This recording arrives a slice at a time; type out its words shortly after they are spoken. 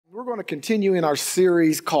going to continue in our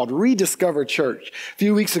series called ReDiscover Church. A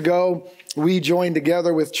few weeks ago, we joined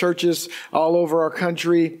together with churches all over our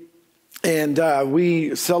country, and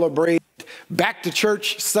we celebrate Back to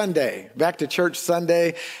Church Sunday. Back to Church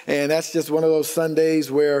Sunday. And that's just one of those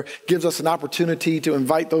Sundays where it gives us an opportunity to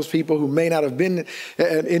invite those people who may not have been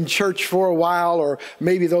in church for a while, or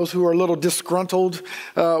maybe those who are a little disgruntled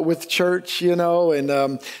with church,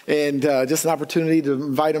 and just an opportunity to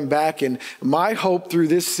invite them back. And my hope through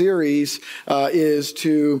this series is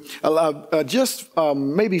to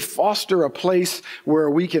maybe foster a place where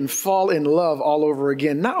we can fall in love all over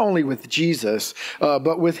again, not only with Jesus,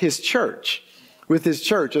 but with his church. With his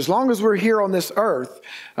church. As long as we're here on this earth,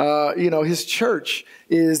 his church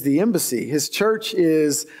is the embassy. His church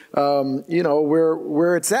is,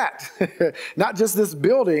 where it's at. Not just this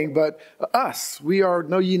building, but us.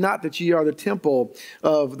 Know ye not that ye are the temple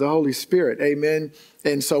of the Holy Spirit. Amen.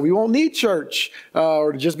 And so we won't need church,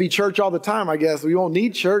 or to just be church all the time, I guess. We won't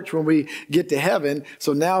need church when we get to heaven.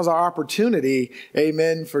 So now's our opportunity,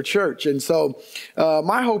 amen, for church. And so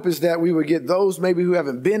my hope is that we would get those maybe who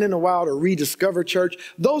haven't been in a while to rediscover church.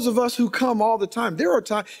 Those of us who come all the time. There are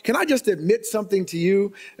times, can I just admit something to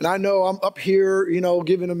you? And I know I'm up here,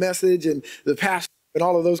 giving a message and the pastor and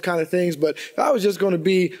all of those kind of things. But I was just going to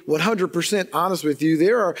be 100% honest with you.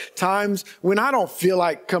 There are times when I don't feel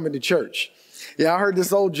like coming to church. Yeah, I heard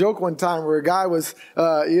this old joke one time where a guy was,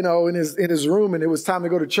 in his room, and it was time to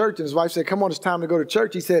go to church. And his wife said, "Come on, it's time to go to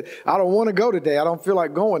church." He said, "I don't want to go today. I don't feel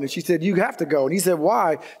like going." And she said, "You have to go." And he said,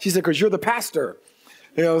 "Why?" She said, "Because you're the pastor.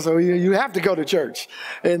 So you have to go to church."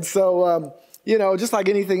 And so, just like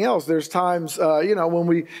anything else, there's times,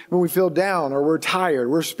 when we feel down or we're tired,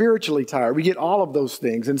 we're spiritually tired. We get all of those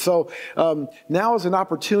things. And so now is an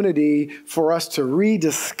opportunity for us to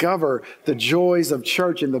rediscover the joys of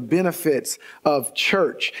church and the benefits of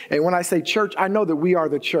church. And when I say church, I know that we are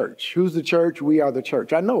the church. Who's the church? We are the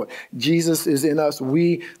church. I know it. Jesus is in us.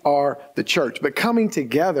 We are the church. But coming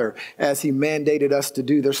together as he mandated us to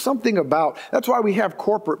do, there's something about, that's why we have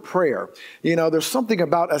corporate prayer. There's something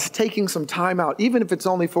about us taking some time out, even if it's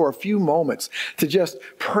only for a few moments, to just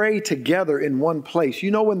pray together in one place.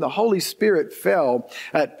 When the Holy Spirit fell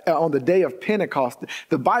on the day of Pentecost,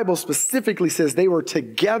 the Bible specifically says they were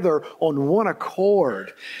together on one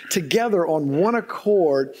accord,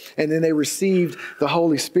 and then they received the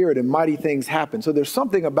Holy Spirit and mighty things happened. So there's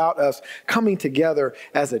something about us coming together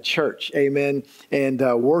as a church, amen, and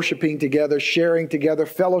worshiping together, sharing together,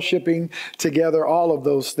 fellowshipping together, all of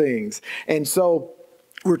those things. And so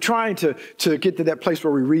we're trying to get to that place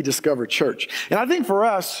where we rediscover church. And I think for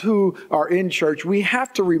us who are in church, we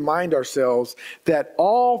have to remind ourselves that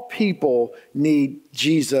all people need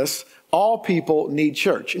Jesus. All people need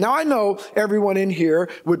church. Now, I know everyone in here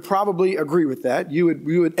would probably agree with that. You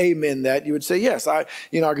would amen that. You would say, yes, I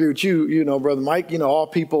agree with you, Brother Mike, all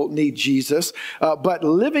people need Jesus. But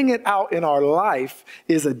living it out in our life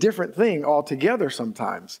is a different thing altogether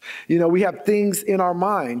sometimes. We have things in our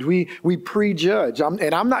mind. We prejudge.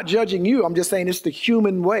 And I'm not judging you. I'm just saying it's the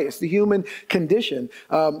human way. It's the human condition.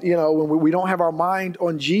 When we don't have our mind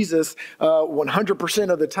on Jesus 100%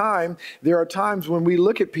 of the time, there are times when we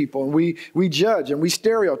look at people and we judge and we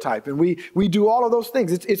stereotype and we do all of those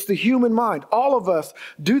things. It's the human mind. All of us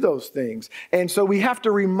do those things. And so we have to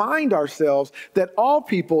remind ourselves that all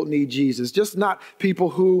people need Jesus, just not people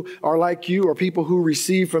who are like you or people who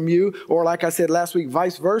receive from you, or like I said last week,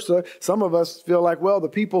 vice versa. Some of us feel like, well, the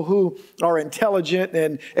people who are intelligent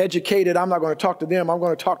and educated, I'm not going to talk to them. I'm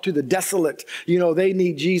going to talk to the desolate. They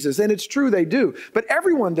need Jesus. And it's true, they do. But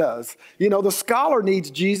everyone does. The scholar needs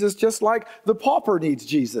Jesus just like the pauper needs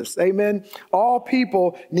Jesus. Amen. All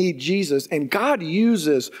people need Jesus, and God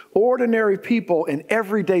uses ordinary people in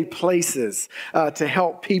everyday places to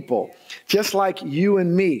help people, just like you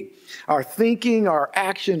and me. Our thinking, our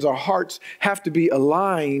actions, our hearts have to be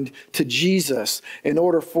aligned to Jesus in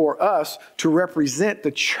order for us to represent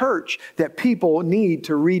the church that people need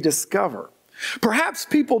to rediscover. Perhaps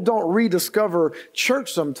people don't rediscover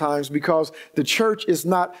church sometimes because the church is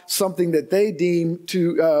not something that they deem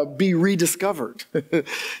to be rediscovered.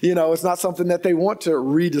 It's not something that they want to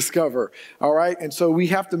rediscover. All right. And so we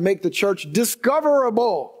have to make the church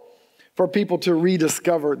discoverable for people to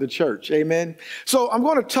rediscover the church. Amen. So I'm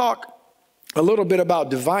going to talk a little bit about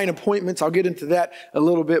divine appointments. I'll get into that a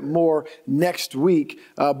little bit more next week.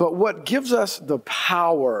 But what gives us the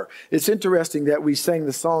power? It's interesting that we sang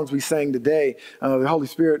the songs we sang today. The Holy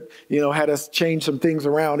Spirit, had us change some things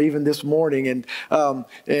around even this morning,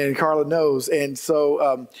 and Carla knows. And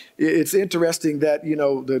so it's interesting that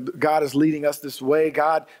God is leading us this way.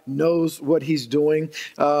 God knows what He's doing,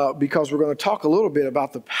 because we're going to talk a little bit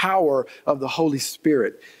about the power of the Holy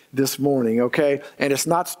Spirit. this morning, okay? And it's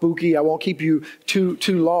not spooky. I won't keep you too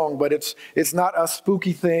long, but it's not a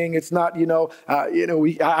spooky thing. It's not,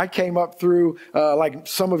 I came up through, like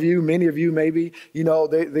some of you, many of you maybe,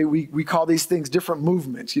 we call these things different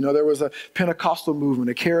movements. There was a Pentecostal movement,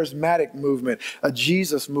 a charismatic movement, a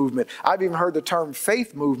Jesus movement. I've even heard the term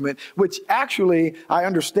faith movement, which actually I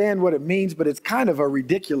understand what it means, but it's kind of a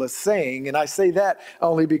ridiculous saying. And I say that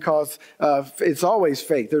only because it's always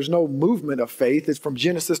faith. There's no movement of faith. It's from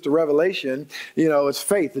Genesis to Revelation. It's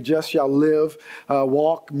faith. The just shall live,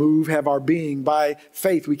 walk, move, have our being by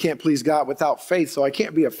faith. We can't please God without faith. So I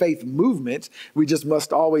can't be a faith movement. We just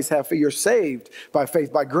must always have faith. You're saved by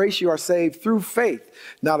faith. By grace you are saved through faith,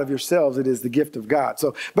 not of yourselves. It is the gift of God.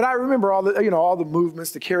 So, but I remember all the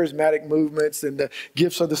movements, the charismatic movements and the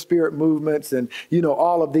gifts of the Spirit movements and,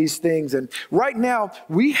 all of these things. And right now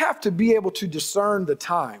we have to be able to discern the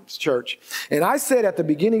times, church. And I said at the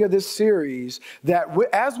beginning of this series that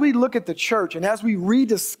as we look at the church and as we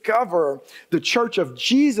rediscover the church of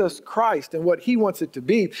Jesus Christ and what he wants it to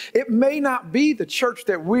be, it may not be the church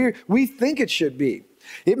that we think it should be.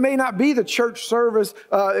 It may not be the church service.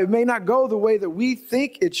 It may not go the way that we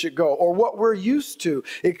think it should go or what we're used to.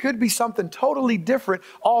 It could be something totally different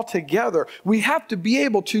altogether. We have to be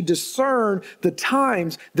able to discern the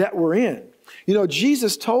times that we're in.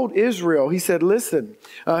 Jesus told Israel, he said, listen,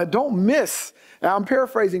 don't miss. I'm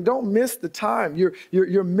paraphrasing, don't miss the time.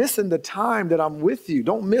 You're missing the time that I'm with you.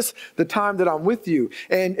 Don't miss the time that I'm with you.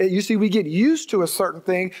 And you see, we get used to a certain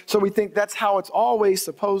thing, so we think that's how it's always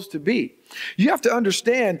supposed to be. You have to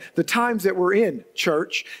understand the times that we're in,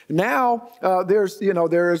 church. Now, there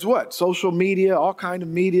is what? Social media, all kind of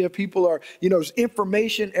media. People are, there's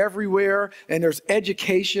information everywhere, and there's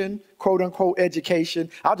education, quote unquote education.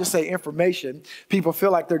 I'll just say information. People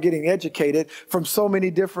feel like they're getting educated from so many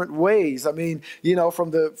different ways. I mean,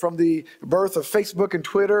 from the birth of Facebook and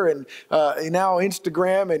Twitter and now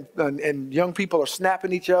Instagram and young people are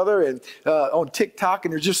snapping each other and on TikTok,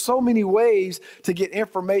 and there's just so many ways to get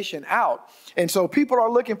information out. And so people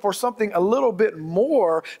are looking for something a little bit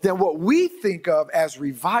more than what we think of as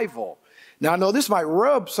revival. Now, I know this might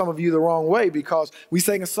rub some of you the wrong way because we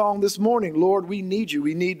sang a song this morning, Lord, we need you.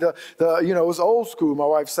 We need it was old school. My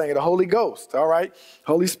wife sang it, the Holy Ghost, all right?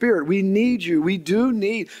 Holy Spirit, we need you. We do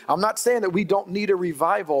need, I'm not saying that we don't need a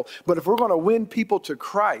revival, but if we're going to win people to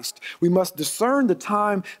Christ, we must discern the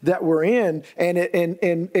time that we're in.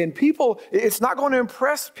 And people, it's not going to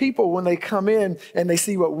impress people when they come in and they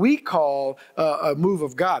see what we call a move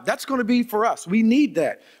of God. That's going to be for us. We need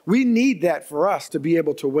that. We need that for us to be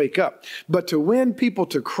able to wake up. But to win people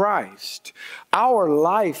to Christ, our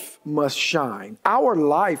life must shine. Our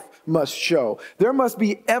life must show. There must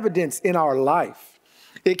be evidence in our life.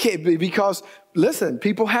 It can't be because, listen,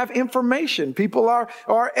 people have information. People are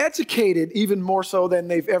educated even more so than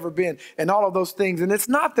they've ever been and all of those things. And it's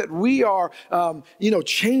not that we are,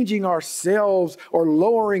 changing ourselves or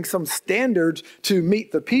lowering some standards to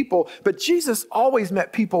meet the people, but Jesus always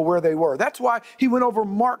met people where they were. That's why he went over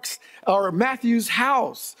Matthew's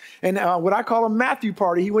house and what I call a Matthew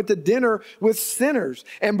party. He went to dinner with sinners.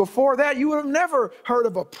 And before that, you would have never heard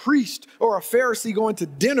of a priest or a Pharisee going to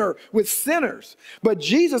dinner with sinners. But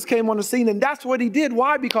Jesus came on the scene, and that's what he did.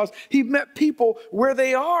 Why? Because he met people where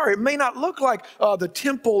they are. It may not look like the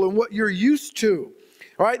temple and what you're used to.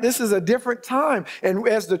 All right, this is a different time. And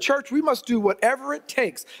as the church, we must do whatever it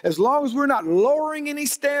takes. As long as we're not lowering any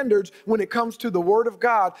standards when it comes to the Word of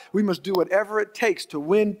God, we must do whatever it takes to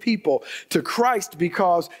win people to Christ.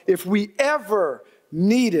 Because if we ever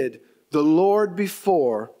needed the Lord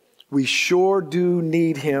before, we sure do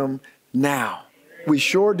need him now. We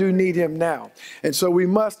sure do need him now. And so we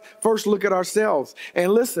must first look at ourselves.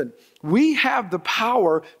 And listen, we have the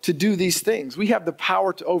power to do these things. We have the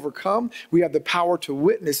power to overcome. We have the power to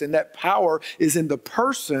witness. And that power is in the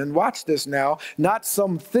person, watch this now, not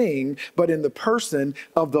something, but in the person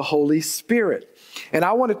of the Holy Spirit. And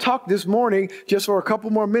I want to talk this morning just for a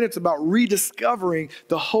couple more minutes about rediscovering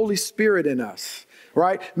the Holy Spirit in us.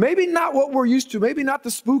 Right? Maybe not what we're used to. Maybe not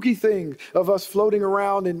the spooky thing of us floating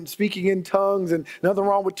around and speaking in tongues, and nothing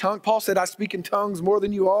wrong with tongues. Paul said, I speak in tongues more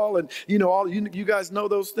than you all. And you guys know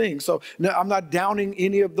those things. So no, I'm not downing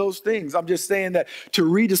any of those things. I'm just saying that to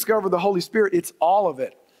rediscover the Holy Spirit, it's all of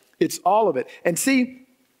it. It's all of it. And see,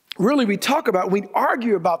 really we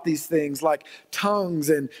argue about these things like tongues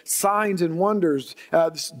and signs and wonders.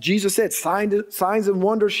 Jesus said, signs and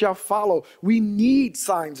wonders shall follow. We need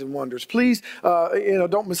signs and wonders. Please,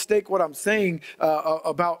 don't mistake what I'm saying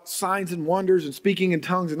about signs and wonders and speaking in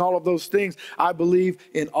tongues and all of those things. I believe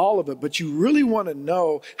in all of it. But you really want to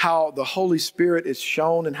know how the Holy Spirit is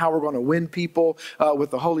shown and how we're going to win people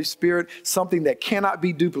with the Holy Spirit, something that cannot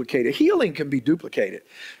be duplicated. Healing can be duplicated.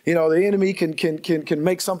 The enemy can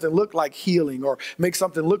make something look like healing or make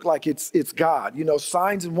something look like it's God.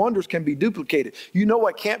 Signs and wonders can be duplicated.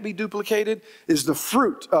 What can't be duplicated is the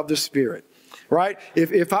fruit of the Spirit, right?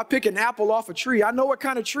 If I pick an apple off a tree, I know what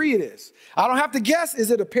kind of tree it is. I don't have to guess,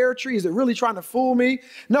 is it a pear tree? Is it really trying to fool me?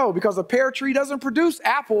 No, because a pear tree doesn't produce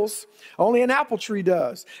apples. Only an apple tree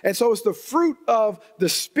does. And so it's the fruit of the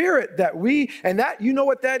Spirit that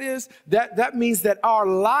what that is? That means that our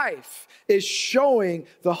life is showing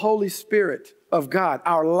the Holy Spirit of God.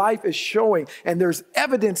 Our life is showing, and there's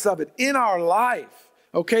evidence of it in our life.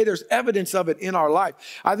 Okay, there's evidence of it in our life.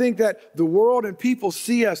 I think that the world and people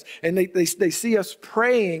see us and they see us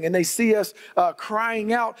praying and they see us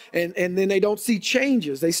crying out and then they don't see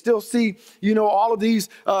changes. They still see, all of these,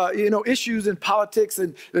 issues in politics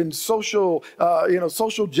and social,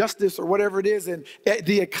 social justice or whatever it is, and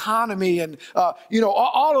the economy and,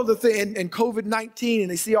 all of the things and COVID-19,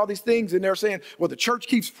 and they see all these things and they're saying, well, the church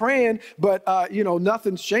keeps praying, but,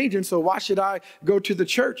 nothing's changing. So why should I go to the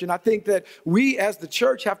church? And I think that we as the church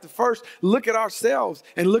have to first look at ourselves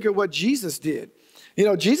and look at what Jesus did.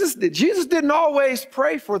 Jesus didn't always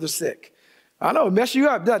pray for the sick. I know it messes you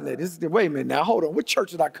up, doesn't it? Wait a minute now, hold on. What church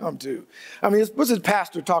did I come to? I mean, what's his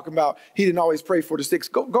pastor talking about? He didn't always pray for the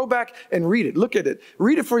sick. Go back and read it. Look at it.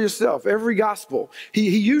 Read it for yourself. Every gospel.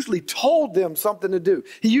 He usually told them something to do.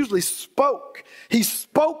 He usually spoke. He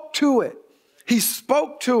spoke to it. He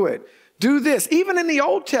spoke to it. Do this. Even in the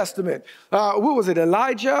Old Testament, what was it?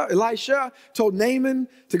 Elisha told Naaman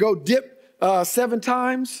to go dip 7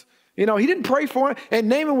 times. He didn't pray for him. And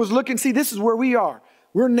Naaman was looking, see, this is where we are.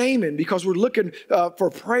 We're Naaman because we're looking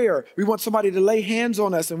for prayer. We want somebody to lay hands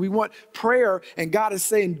on us and we want prayer. And God is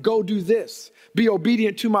saying, go do this. Be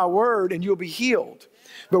obedient to my word and you'll be healed.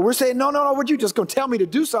 But we're saying, no, what you just going to tell me to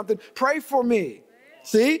do something? Pray for me.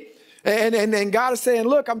 See? And God is saying,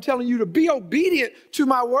 look, I'm telling you to be obedient to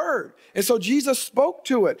my word. And so Jesus spoke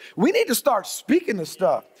to it. We need to start speaking the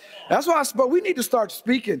stuff. That's why I spoke. We need to start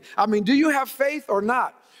speaking. I mean, do you have faith or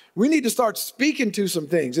not? We need to start speaking to some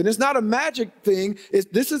things. And it's not a magic thing.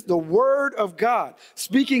 This is the word of God,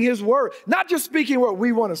 speaking his word, not just speaking what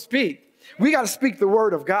we want to speak. We got to speak the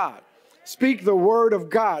word of God. Speak the word of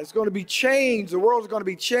God. It's going to be changed. The world is going to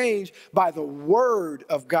be changed by the word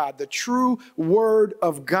of God, the true word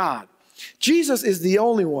of God. Jesus is the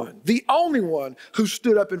only one who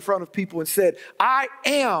stood up in front of people and said, I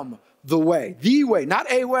am the way,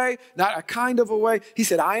 not a way, not a kind of a way. He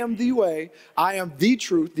said, I am the way, I am the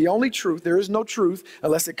truth, the only truth. There is no truth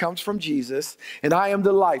unless it comes from Jesus. And I am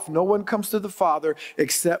the life. No one comes to the Father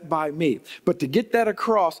except by me. But to get that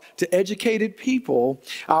across to educated people,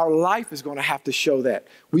 our life is going to have to show that.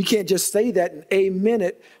 We can't just say that in a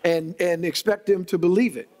minute and expect them to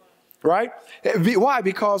believe it, right? Why?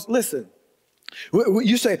 Because listen,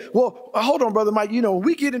 you say, well, hold on, Brother Mike.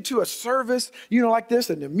 We get into a service, like this,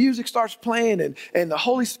 and the music starts playing and the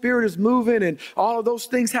Holy Spirit is moving and all of those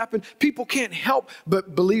things happen. People can't help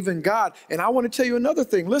but believe in God. And I want to tell you another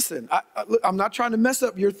thing. Listen, I'm not trying to mess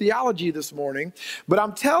up your theology this morning, but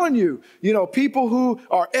I'm telling you, people who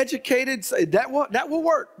are educated, that will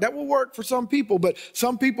work. That will work for some people. But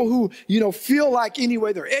some people who, feel like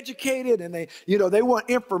anyway, they're educated and they want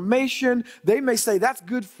information. They may say that's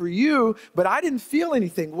good for you, but I didn't feel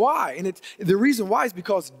anything. Why? And the reason why is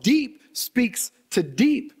because deep speaks to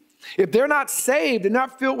deep. If they're not saved and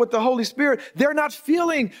not filled with the Holy Spirit, they're not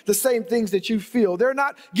feeling the same things that you feel. They're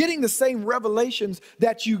not getting the same revelations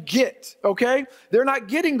that you get, okay? They're not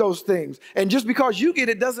getting those things. And just because you get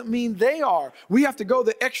it doesn't mean they are. We have to go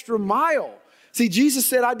the extra mile. See, Jesus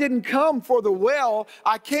said, I didn't come for the well,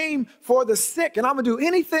 I came for the sick. And I'm going to do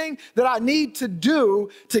anything that I need to do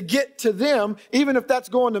to get to them, even if that's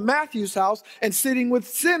going to Matthew's house and sitting with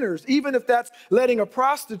sinners, even if that's letting a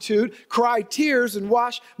prostitute cry tears and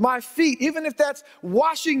wash my feet, even if that's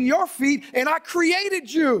washing your feet and I created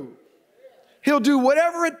you. He'll do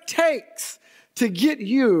whatever it takes to get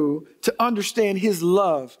you to understand his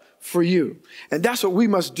love for you. And that's what we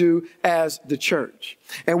must do as the church.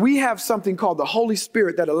 And we have something called the Holy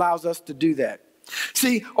Spirit that allows us to do that.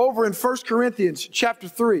 See, over in 1 Corinthians chapter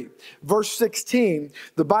 3, verse 16,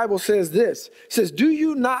 the Bible says this. It says, do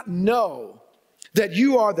you not know that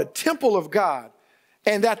you are the temple of God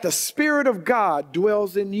and that the Spirit of God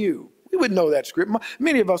dwells in you. We would know that scripture.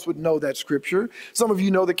 Many of us would know that scripture. Some of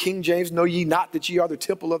you know the King James, know ye not that ye are the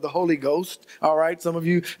temple of the Holy Ghost. All right. Some of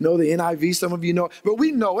you know the NIV. Some of you know, but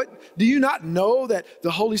we know it. Do you not know that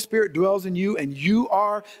the Holy Spirit dwells in you and you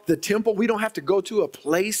are the temple? We don't have to go to a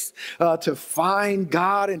place to find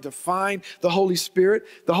God and to find the Holy Spirit.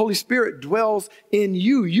 The Holy Spirit dwells in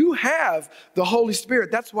you. You have the Holy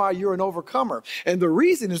Spirit. That's why you're an overcomer. And the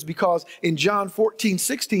reason is because in John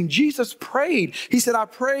 14:16, Jesus prayed. He said, I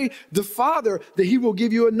pray the Father that he will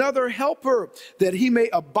give you another helper, that he may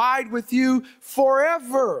abide with you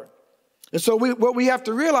forever. And so what we have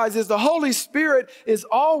to realize is the Holy Spirit is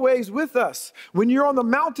always with us. When you're on the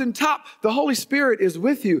mountaintop, the Holy Spirit is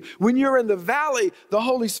with you. When you're in the valley, the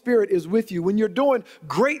Holy Spirit is with you. When you're doing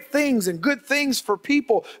great things and good things for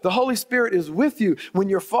people, the Holy Spirit is with you. When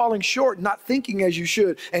you're falling short, not thinking as you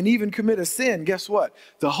should, and even commit a sin, guess what?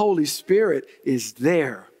 The Holy Spirit is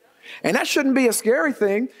there. And that shouldn't be a scary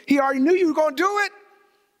thing. He already knew you were going to do it.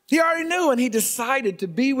 He already knew, and he decided to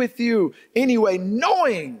be with you anyway,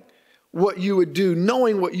 knowing what you would do,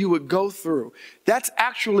 knowing what you would go through. That's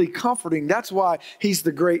actually comforting. That's why he's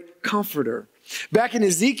the great comforter. Back in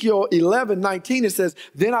Ezekiel 11:19, it says,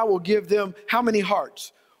 then I will give them how many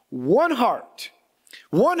hearts? One heart.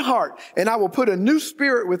 One heart, and I will put a new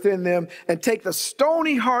spirit within them and take the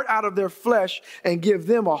stony heart out of their flesh and give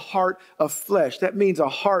them a heart of flesh. That means a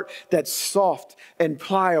heart that's soft and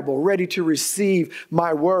pliable, ready to receive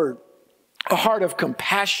my word. A heart of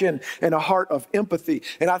compassion and a heart of empathy.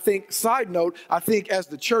 And I think, side note, I think as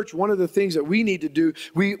the church, one of the things that we need to do,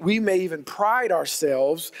 we may even pride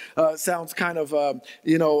ourselves, sounds kind of,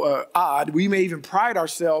 odd. We may even pride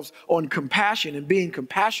ourselves on compassion and being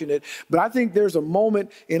compassionate. But I think there's a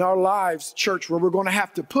moment in our lives, church, where we're going to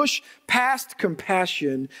have to push past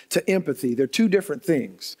compassion to empathy. They're two different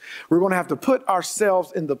things. We're going to have to put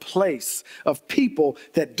ourselves in the place of people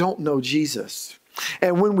that don't know Jesus.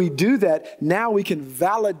 And when we do that, now we can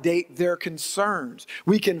validate their concerns.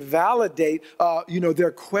 We can validate,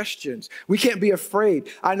 their questions. We can't be afraid.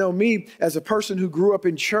 I know me as a person who grew up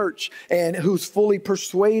in church and who's fully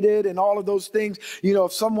persuaded and all of those things.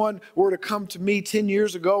 If someone were to come to me 10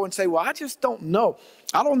 years ago and say, well, I just don't know.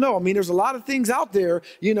 I don't know. I mean, there's a lot of things out there.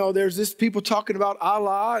 There's this people talking about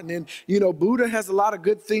Allah, and then, Buddha has a lot of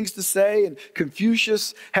good things to say, and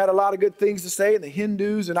Confucius had a lot of good things to say, and the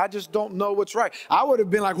Hindus, and I just don't know what's right. I would have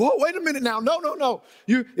been like, whoa, wait a minute now. No.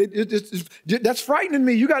 That's frightening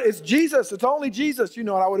me. It's Jesus. It's only Jesus, and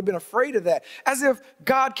I would have been afraid of that. As if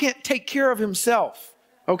God can't take care of himself.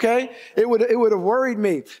 Okay? It would have worried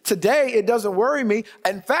me. Today, it doesn't worry me.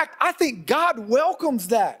 In fact, I think God welcomes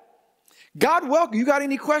that. God welcome. You got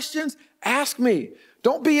any questions? Ask me.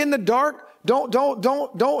 Don't be in the dark. Don't.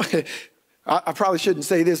 I probably shouldn't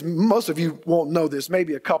say this. Most of you won't know this.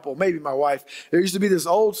 Maybe a couple, maybe my wife. There used to be this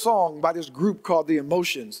old song by this group called The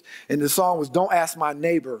Emotions. And the song was, don't ask my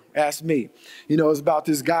neighbor, ask me. It's about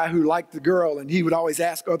this guy who liked the girl and he would always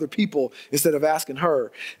ask other people instead of asking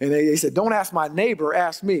her. And they said, don't ask my neighbor,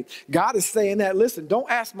 ask me. God is saying that, listen, don't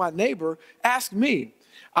ask my neighbor, ask me.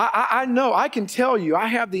 I know, I can tell you, I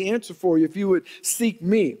have the answer for you if you would seek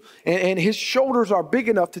me. And his shoulders are big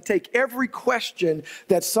enough to take every question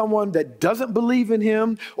that someone that doesn't believe in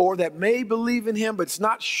him or that may believe in him but's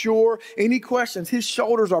not sure, any questions, his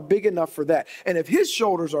shoulders are big enough for that. And if his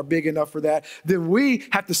shoulders are big enough for that, then we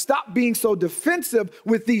have to stop being so defensive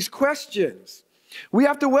with these questions. We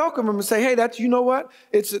have to welcome him and say, hey, that's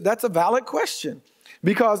a valid question.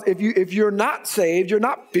 Because if you're not saved, you're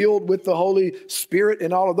not filled with the Holy Spirit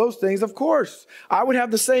and all of those things, of course, I would have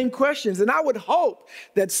the same questions. And I would hope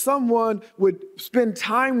that someone would spend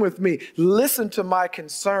time with me, listen to my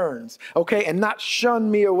concerns, okay, and not shun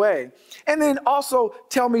me away. And then also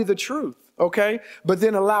tell me the truth. Okay, but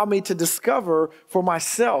then allow me to discover for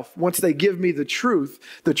myself once they give me the truth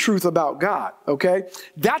about God. Okay,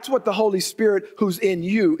 that's what the Holy Spirit who's in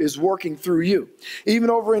you is working through you. Even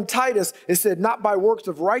over in Titus, it said, not by works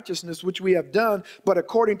of righteousness, which we have done, but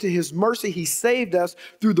according to his mercy, he saved us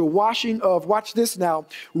through the washing of, watch this now,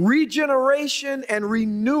 regeneration and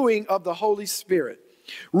renewing of the Holy Spirit.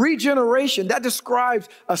 Regeneration, that describes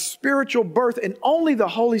a spiritual birth, and only the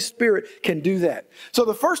Holy Spirit can do that. So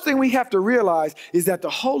the first thing we have to realize is that the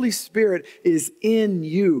Holy Spirit is in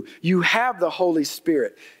you. You have the Holy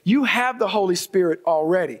Spirit. You have the Holy Spirit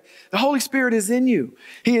already. The Holy Spirit is in you.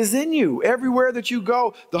 He is in you. Everywhere that you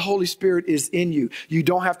go, the Holy Spirit is in you. You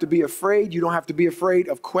don't have to be afraid. You don't have to be afraid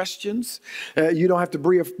of questions. You don't have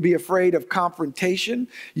to be afraid of confrontation.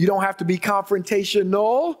 You don't have to be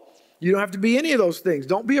confrontational. You don't have to be any of those things.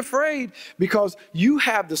 Don't be afraid, because you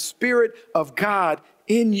have the Spirit of God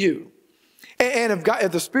in you. And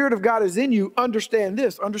if the Spirit of God is in you, understand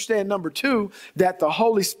this. Understand number two, that the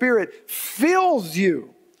Holy Spirit fills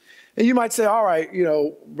you. And you might say, all right,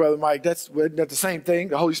 Brother Mike, that's the same thing.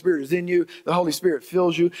 The Holy Spirit is in you. The Holy Spirit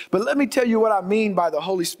fills you. But let me tell you what I mean by the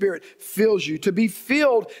Holy Spirit fills you. To be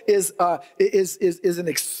filled is an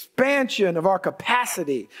expansion of our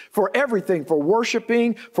capacity for everything, for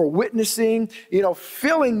worshiping, for witnessing.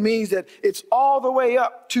 Filling means that it's all the way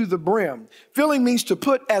up to the brim. Filling means to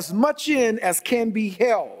put as much in as can be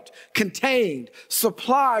held, contained,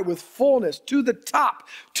 supply with fullness to the top,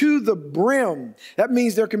 to the brim. That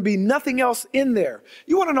means there can be nothing else in there.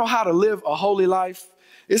 You want to know how to live a holy life?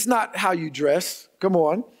 It's not how you dress. Come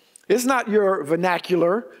on. It's not your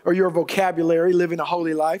vernacular or your vocabulary living a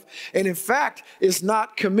holy life. And in fact, it's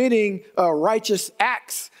not committing righteous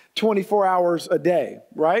acts 24 hours a day,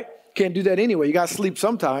 right? Can't do that anyway. You got to sleep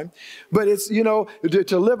sometime. But it's,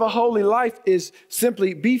 to live a holy life is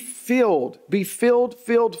simply be filled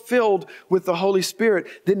with the Holy Spirit.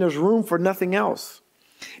 Then there's room for nothing else.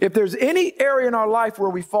 If there's any area in our life where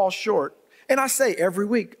we fall short, and I say every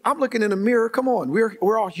week, I'm looking in a mirror. Come on,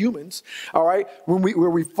 we're all humans, all right? Where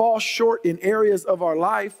we fall short in areas of our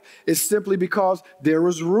life is simply because there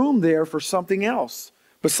was room there for something else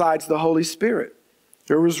besides the Holy Spirit.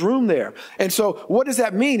 There was room there. And so what does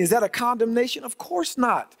that mean? Is that a condemnation? Of course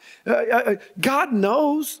not. God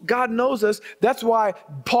knows us. That's why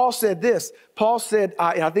Paul said this. Paul said,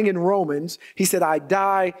 I think in Romans, he said, I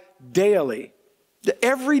die daily.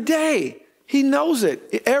 Every day. He knows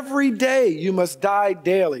it. Every day you must die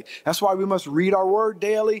daily. That's why we must read our word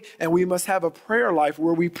daily, and we must have a prayer life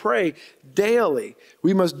where we pray daily.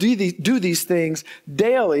 We must do these things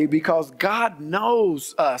daily because God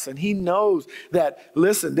knows us, and he knows that,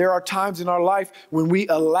 listen, there are times in our life when we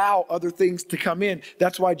allow other things to come in.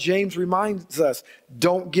 That's why James reminds us,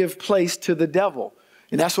 don't give place to the devil.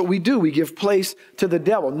 And that's what we do. We give place to the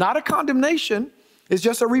devil. Not a condemnation. It's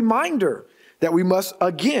just a reminder that we must,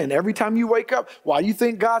 again, every time you wake up, why do you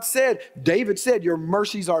think David said, your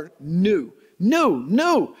mercies are new?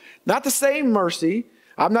 New. Not the same mercy.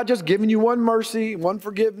 I'm not just giving you one mercy, one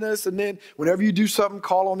forgiveness, and then whenever you do something,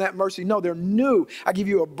 call on that mercy. No, they're new. I give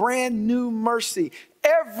you a brand new mercy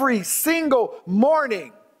every single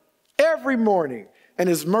morning. Every morning. And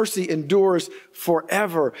his mercy endures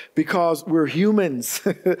forever because we're humans.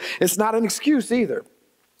 It's not an excuse either.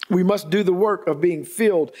 We must do the work of being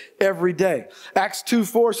filled every day. Acts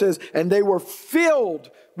 2:4 says, and they were filled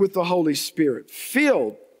with the Holy Spirit.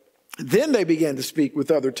 Filled. Then they began to speak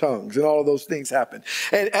with other tongues, and all of those things happened.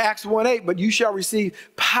 And Acts 1:8, but you shall receive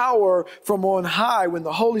power from on high when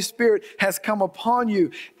the Holy Spirit has come upon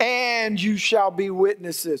you, and you shall be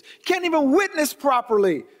witnesses. You can't even witness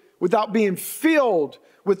properly without being filled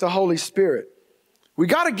with the Holy Spirit. We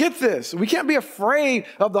got to get this. We can't be afraid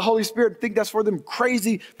of the Holy Spirit and think that's for them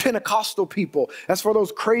crazy Pentecostal people. That's for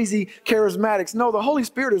those crazy charismatics. No, the Holy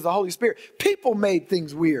Spirit is the Holy Spirit. People made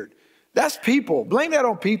things weird. That's people. Blame that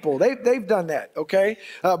on people. They've done that, okay?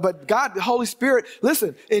 But God, the Holy Spirit,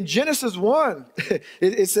 listen, in Genesis 1,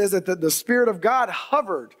 it says that the Spirit of God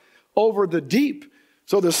hovered over the deep.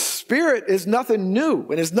 So the Spirit is nothing new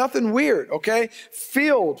and it's nothing weird, okay?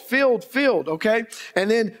 Filled, okay?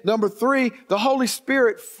 And then number 3, the Holy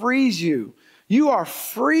Spirit frees you. You are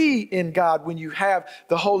free in God when you have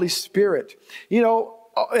the Holy Spirit.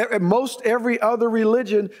 Most every other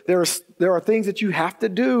religion, there are things that you have to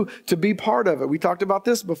do to be part of it. We talked about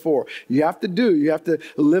this before. You have to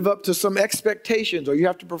live up to some expectations, or you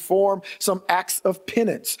have to perform some acts of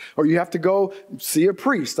penance, or you have to go see a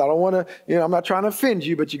priest. I don't want to, I'm not trying to offend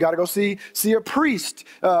you, but you got to go see a priest,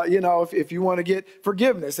 if you want to get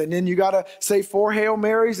forgiveness. And then you got to say 4 Hail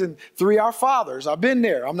Marys and 3 Our Fathers. I've been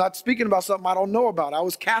there. I'm not speaking about something I don't know about. I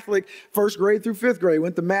was Catholic 1st grade through 5th grade,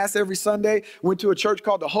 went to Mass every Sunday, went to a church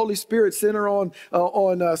called the Holy Spirit Center on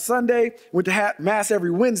Sunday, went to Mass every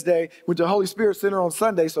Wednesday, went to Holy Spirit Center on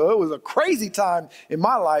Sunday. So it was a crazy time in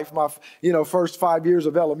my life, my first 5 years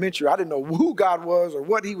of elementary. I didn't know who God was or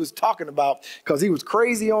what he was talking about because he was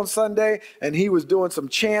crazy on Sunday and he was doing some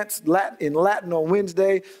chants in Latin on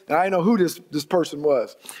Wednesday, and I didn't know who this person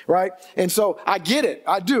was, right? And so I get it.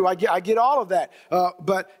 I do. I get all of that.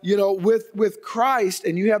 But with Christ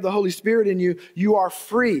and you have the Holy Spirit in you, you are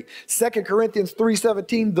free. 2 Corinthians 3:17,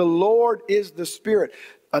 the Lord is the Spirit.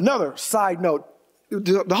 Another side note,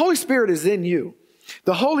 the Holy Spirit is in you.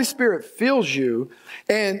 The Holy Spirit fills you.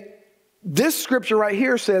 And this scripture right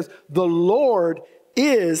here says, the Lord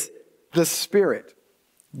is the Spirit.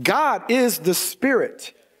 God is the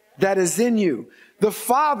Spirit that is in you. The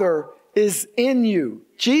Father is in you.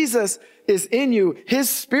 Jesus is in you. His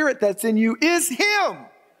Spirit that's in you is Him.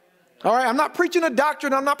 All right, I'm not preaching a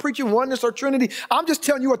doctrine. I'm not preaching oneness or Trinity. I'm just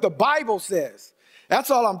telling you what the Bible says. That's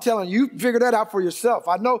all I'm telling you. You figure that out for yourself.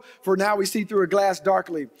 I know for now we see through a glass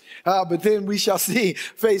darkly, but then we shall see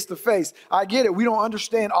face to face. I get it. We don't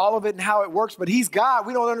understand all of it and how it works, but he's God.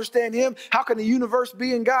 We don't understand him. How can the universe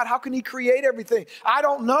be in God? How can he create everything? I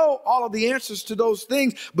don't know all of the answers to those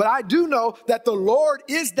things, but I do know that the Lord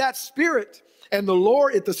is that Spirit. And the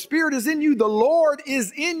Lord, if the Spirit is in you, the Lord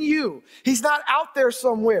is in you. He's not out there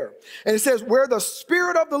somewhere. And it says, where the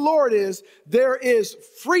Spirit of the Lord is, there is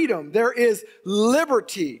freedom. There is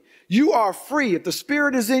liberty. You are free. If the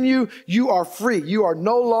Spirit is in you, you are free. You are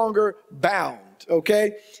no longer bound.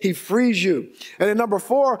 Okay? He frees you. And then number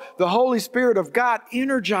 4, the Holy Spirit of God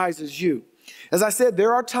energizes you. As I said,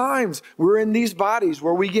 there are times we're in these bodies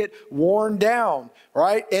where we get worn down,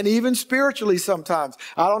 right? And even spiritually sometimes.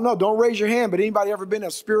 I don't know. Don't raise your hand, but anybody ever been in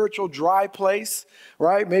a spiritual dry place,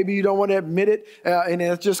 right? Maybe you don't want to admit it. And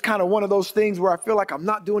it's just kind of one of those things where I feel like I'm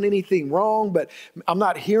not doing anything wrong, but I'm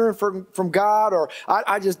not hearing from God, or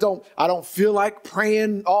I don't feel like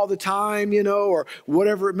praying all the time, or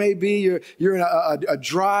whatever it may be. You're in a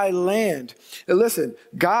dry land. And listen,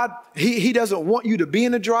 God, he doesn't want you to be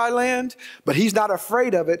in a dry land, but he's not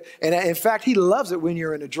afraid of it. And in fact, he loves it when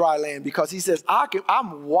you're in a dry land, because he says,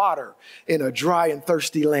 I'm water in a dry and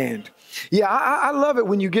thirsty land. Yeah, I love it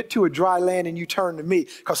when you get to a dry land and you turn to me,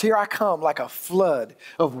 because here I come like a flood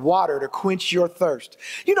of water to quench your thirst.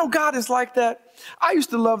 God is like that. I used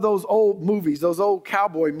to love those old movies, those old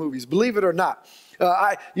cowboy movies, believe it or not.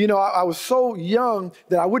 I was so young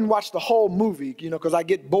that I wouldn't watch the whole movie, because I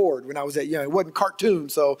get bored when I was that young. It wasn't cartoon,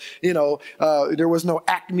 so, there was no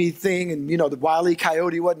Acme thing, and, the Wile E.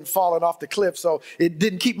 Coyote wasn't falling off the cliff, so it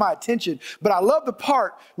didn't keep my attention. But I love the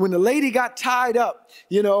part when the lady got tied up,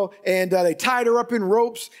 and they tied her up in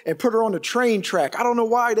ropes and put her on the train track. I don't know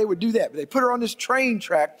why they would do that, but they put her on this train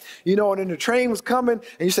track, and then the train was coming,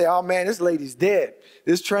 and you say, oh man, this lady's dead.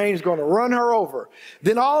 This train is going to run her over.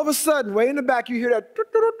 Then all of a sudden, way in the back, you hear that,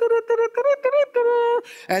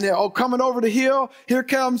 and they're coming over the hill. Here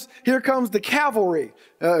comes the cavalry.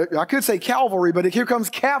 I could say cavalry, but here comes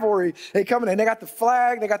cavalry. They coming, and they got the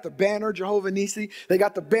flag, they got the banner, Jehovah Nissi. They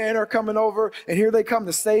got the banner coming over, and here they come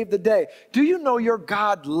to save the day. Do you know your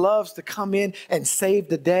God loves to come in and save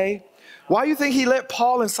the day? Why do you think he let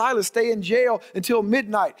Paul and Silas stay in jail until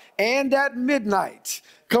midnight? And at midnight,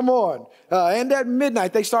 come on. And at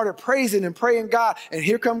midnight, they started praising and praying God. And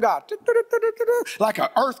here come God. Like an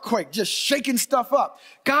earthquake, just shaking stuff up.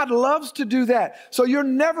 God loves to do that. So you're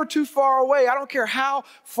never too far away. I don't care how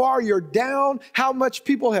far you're down, how much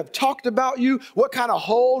people have talked about you, what kind of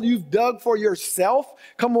hole you've dug for yourself.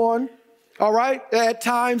 Come on. All right. At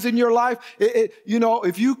times in your life,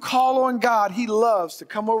 if you call on God, he loves to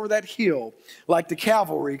come over that hill like the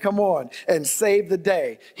cavalry. Come on and save the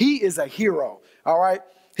day. He is a hero. All right.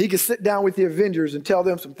 He can sit down with the Avengers and tell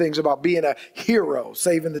them some things about being a hero,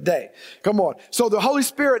 saving the day. Come on. So the Holy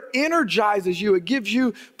Spirit energizes you. It gives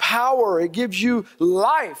you power. It gives you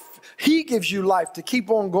life. He gives you life to keep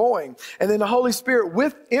on going. And then the Holy Spirit,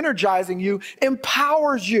 with energizing you,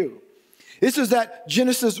 empowers you. This is that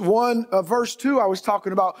Genesis 1 verse 2 I was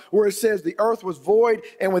talking about, where it says the earth was void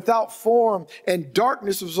and without form, and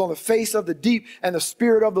darkness was on the face of the deep, and the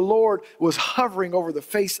Spirit of the Lord was hovering over the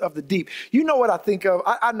face of the deep. You know what I think of?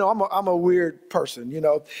 I know I'm a weird person,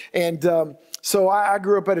 and so I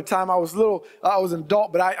grew up at a time I was an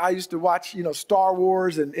adult, but I used to watch, Star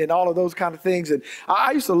Wars and all of those kind of things. And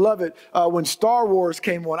I used to love it when Star Wars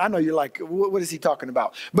came on. I know you're like, what is he talking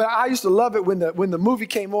about? But I used to love it when the movie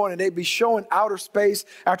came on and they'd be showing outer space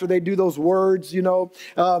after they do those words, and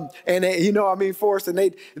they, Forrest, and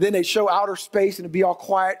then they'd show outer space and it'd be all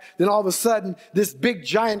quiet. Then all of a sudden, this big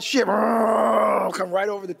giant ship come right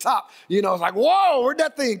over the top. It's like, whoa, where'd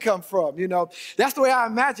that thing come from? That's the way I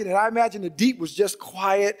imagine it. I imagine the deep was just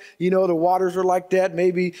quiet. The waters are like that,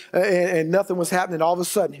 maybe, and nothing was happening. All of a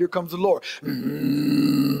sudden, here comes the Lord,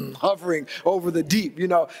 hovering over the deep.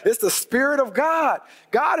 It's the Spirit of God.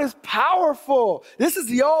 God is powerful. This is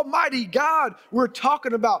the Almighty God we're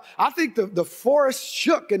talking about. I think the forest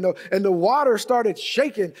shook and the water started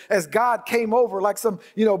shaking as God came over like some,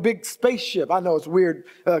 big spaceship. I know it's weird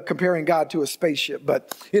comparing God to a spaceship,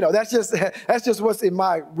 but that's just what's in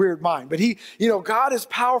my weird mind. But God is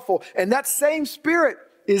powerful, and that same Spirit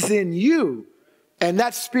is in you, and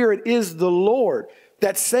that Spirit is the Lord.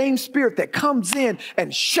 That same Spirit that comes in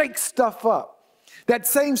and shakes stuff up. That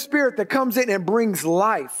same Spirit that comes in and brings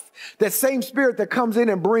life. life. That same Spirit that comes in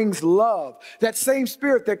and brings love. That same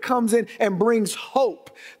Spirit that comes in and brings hope.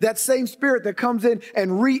 That same Spirit that comes in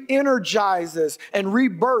and re-energizes and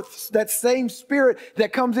rebirths. That same Spirit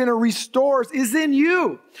that comes in and restores is in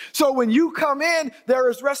you. So when you come in, there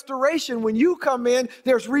is restoration. When you come in,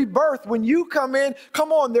 there's rebirth. When you come in,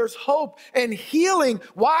 come on, there's hope and healing.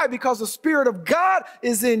 Why? Because the Spirit of God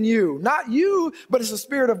is in you. Not you, but it's the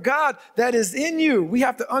Spirit of God that is in you. We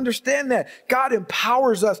have to understand that. God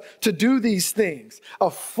empowers us to do these things. A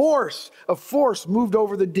force moved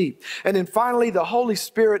over the deep. And then finally, the Holy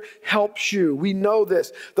Spirit helps you. We know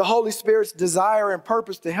this. The Holy Spirit's desire and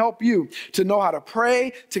purpose to help you, to know how to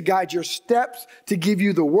pray, to guide your steps, to give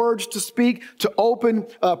you the words to speak, to open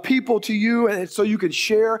people to you, and so you can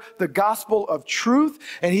share the gospel of truth.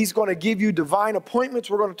 And He's going to give you divine appointments.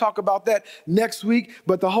 We're going to talk about that next week.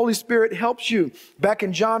 But the Holy Spirit helps you. Back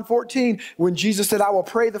in John 14, when Jesus said, I will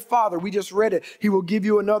pray the Father, we just read it. He will give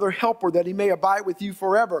you another helper that He may abide with you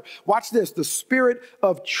forever. Watch this. The Spirit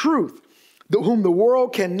of truth, whom the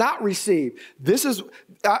world cannot receive. This is,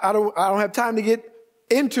 I don't have time to get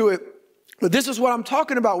into it. But this is what I'm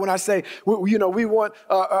talking about when I say, we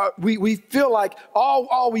feel like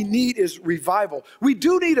all we need is revival. We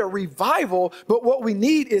do need a revival, but what we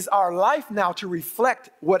need is our life now to reflect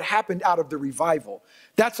what happened out of the revival.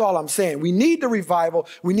 That's all I'm saying. We need the revival.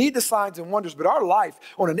 We need the signs and wonders, but our life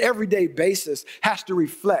on an everyday basis has to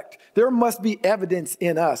reflect. There must be evidence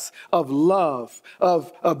in us of love,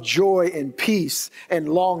 of joy and peace and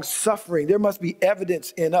long suffering. There must be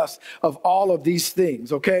evidence in us of all of these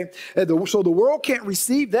things, okay? So the world can't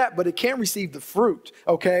receive that, but it can receive the fruit,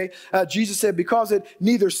 okay? Jesus said, because it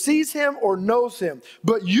neither sees Him or knows Him,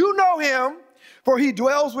 but you know Him, for He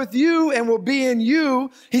dwells with you and will be in you.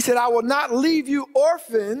 He said, I will not leave you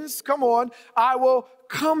orphans. Come on, I will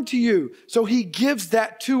come to you. So He gives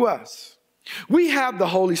that to us. We have the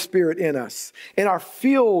Holy Spirit in us and are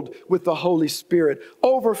filled with the Holy Spirit,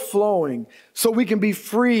 overflowing, so we can be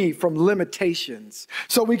free from limitations,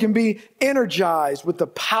 so we can be energized with the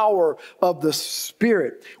power of the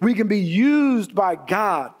Spirit. We can be used by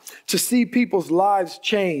God to see people's lives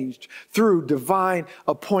changed through divine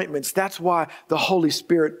appointments. That's why the Holy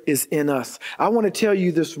Spirit is in us. I want to tell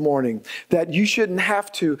you this morning that you shouldn't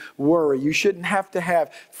have to worry. You shouldn't have to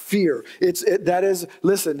have fear. That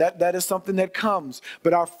is something that comes,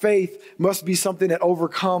 but our faith must be something that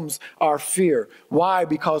overcomes our fear. Why?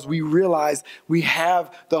 Because we realize we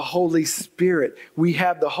have the Holy Spirit. We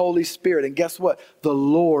have the Holy Spirit. And guess what? The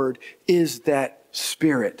Lord is that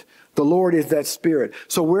Spirit. The Lord is that Spirit.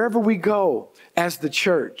 So wherever we go as the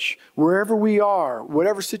church, wherever we are,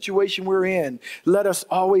 whatever situation we're in, let us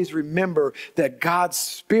always remember that God's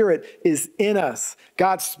Spirit is in us.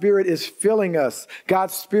 God's Spirit is filling us.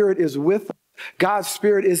 God's Spirit is with us. God's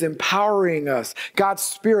Spirit is empowering us. God's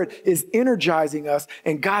Spirit is energizing us,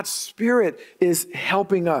 and God's Spirit is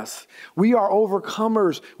helping us. We are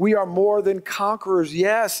overcomers. We are more than conquerors.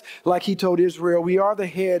 Yes, like He told Israel, we are the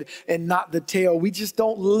head and not the tail. We just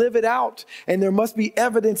don't live it out. And there must be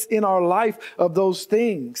evidence in our life of those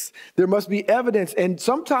things. There must be evidence. And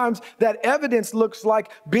sometimes that evidence looks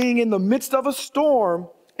like being in the midst of a storm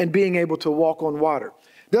and being able to walk on water.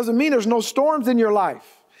 Doesn't mean there's no storms in your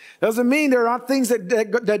life. Doesn't mean there aren't things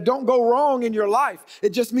that don't go wrong in your life.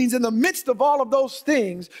 It just means in the midst of all of those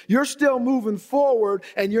things, you're still moving forward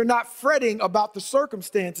and you're not fretting about the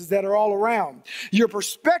circumstances that are all around. Your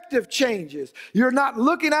perspective changes. You're not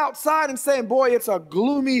looking outside and saying, boy, it's a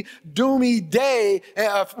gloomy, doomy day,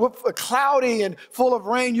 cloudy and full of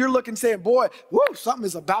rain. You're looking saying, boy, whoa, something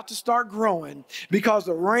is about to start growing because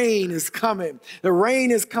the rain is coming. The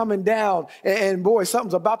rain is coming down and boy,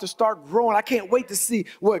 something's about to start growing. I can't wait to see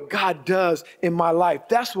what God does in my life.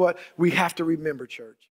 That's what we have to remember, church.